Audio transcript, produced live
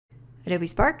Adobe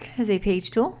Spark has a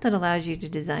page tool that allows you to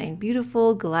design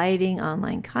beautiful gliding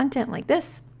online content like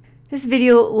this. This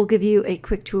video will give you a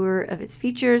quick tour of its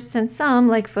features, since some,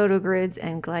 like photo grids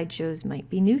and glide shows, might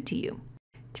be new to you.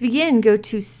 To begin, go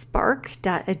to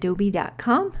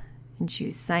spark.adobe.com and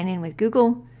choose Sign in with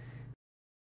Google.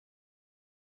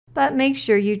 But make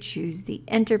sure you choose the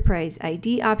Enterprise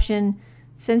ID option,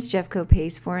 since Jeffco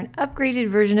pays for an upgraded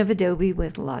version of Adobe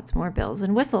with lots more bells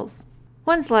and whistles.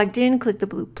 Once logged in, click the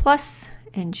blue plus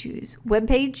and choose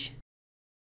Webpage.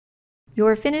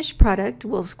 Your finished product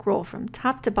will scroll from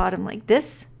top to bottom like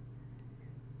this,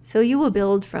 so you will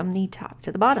build from the top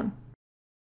to the bottom.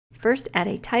 First, add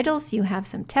a title so you have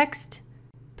some text,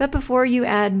 but before you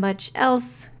add much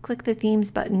else, click the Themes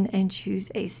button and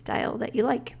choose a style that you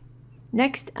like.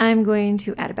 Next, I'm going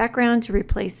to add a background to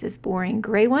replace this boring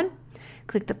gray one.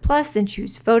 Click the plus and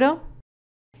choose Photo.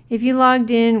 If you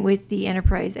logged in with the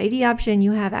Enterprise ID option,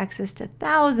 you have access to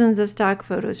thousands of stock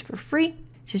photos for free.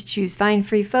 Just choose Find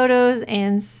Free Photos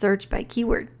and search by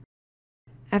keyword.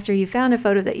 After you found a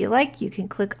photo that you like, you can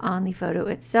click on the photo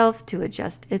itself to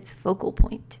adjust its focal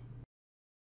point.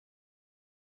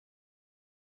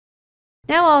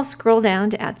 Now I'll scroll down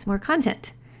to add some more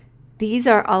content. These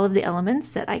are all of the elements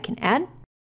that I can add.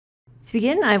 To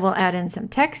begin, I will add in some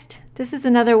text. This is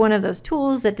another one of those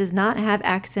tools that does not have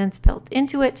accents built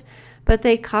into it, but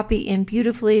they copy in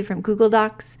beautifully from Google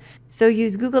Docs. So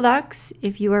use Google Docs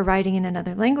if you are writing in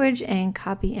another language and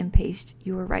copy and paste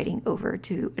your writing over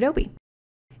to Adobe.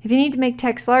 If you need to make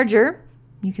text larger,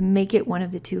 you can make it one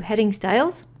of the two heading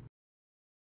styles.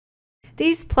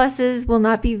 These pluses will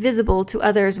not be visible to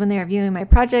others when they are viewing my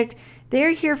project. They are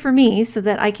here for me so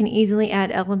that I can easily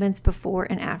add elements before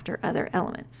and after other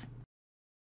elements.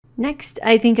 Next,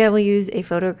 I think I will use a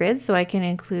photo grid so I can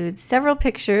include several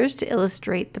pictures to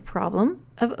illustrate the problem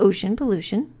of ocean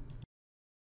pollution.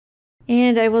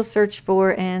 And I will search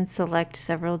for and select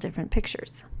several different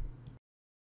pictures.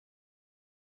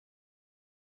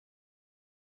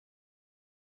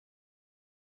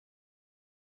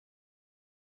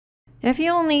 If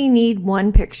you only need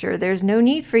one picture, there's no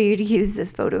need for you to use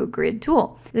this photo grid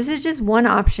tool. This is just one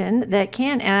option that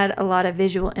can add a lot of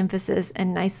visual emphasis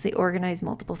and nicely organize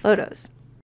multiple photos.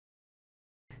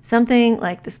 Something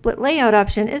like the split layout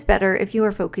option is better if you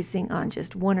are focusing on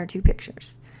just one or two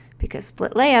pictures, because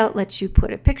split layout lets you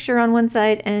put a picture on one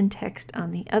side and text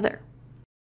on the other.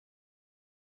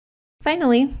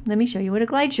 Finally, let me show you what a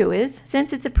glide show is,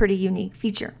 since it's a pretty unique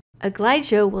feature. A glide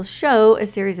show will show a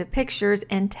series of pictures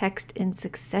and text in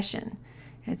succession.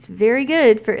 It's very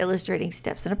good for illustrating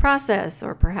steps in a process,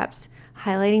 or perhaps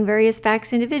highlighting various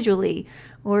facts individually,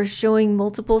 or showing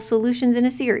multiple solutions in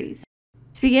a series.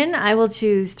 To begin, I will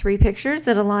choose 3 pictures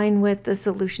that align with the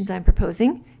solutions I'm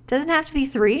proposing. It doesn't have to be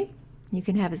 3. You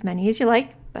can have as many as you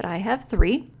like, but I have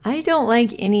 3. I don't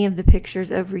like any of the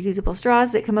pictures of reusable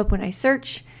straws that come up when I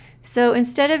search. So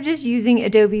instead of just using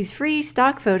Adobe's free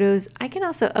stock photos, I can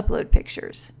also upload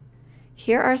pictures.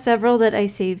 Here are several that I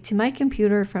saved to my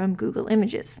computer from Google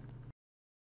Images.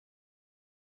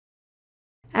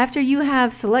 After you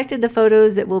have selected the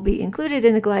photos that will be included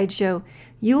in the glide show,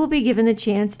 you will be given the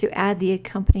chance to add the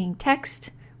accompanying text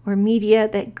or media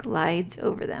that glides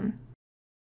over them.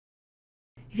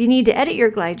 If you need to edit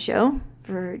your glide show,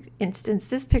 for instance,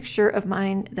 this picture of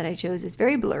mine that I chose is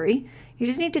very blurry. You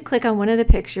just need to click on one of the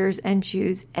pictures and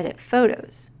choose Edit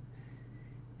Photos.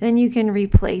 Then you can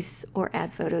replace or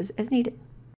add photos as needed.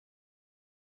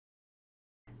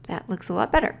 That looks a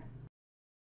lot better.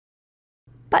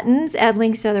 Buttons add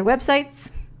links to other websites.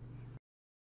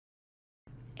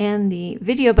 And the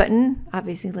video button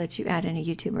obviously lets you add in a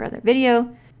YouTube or other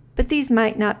video, but these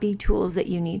might not be tools that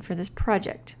you need for this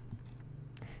project.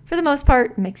 For the most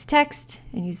part, mix text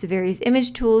and use the various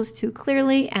image tools to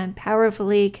clearly and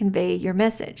powerfully convey your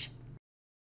message.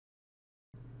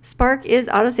 Spark is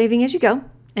auto-saving as you go,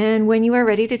 and when you are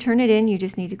ready to turn it in, you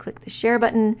just need to click the Share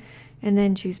button and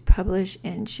then choose Publish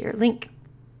and Share Link.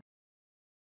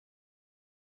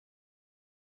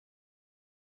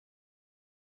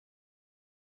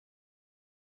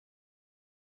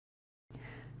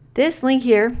 This link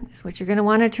here is what you're going to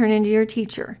want to turn into your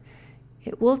teacher.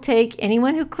 It will take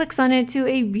anyone who clicks on it to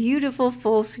a beautiful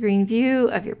full screen view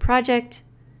of your project.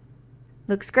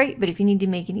 Looks great, but if you need to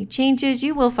make any changes,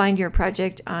 you will find your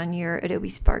project on your Adobe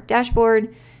Spark dashboard.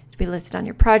 It'll be listed on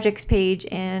your projects page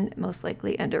and most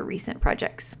likely under recent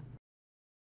projects.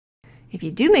 If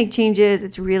you do make changes,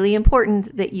 it's really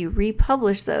important that you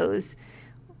republish those,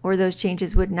 or those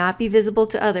changes would not be visible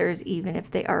to others even if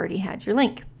they already had your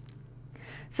link.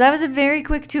 So that was a very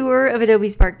quick tour of Adobe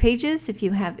Spark Pages. If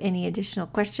you have any additional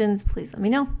questions, please let me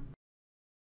know.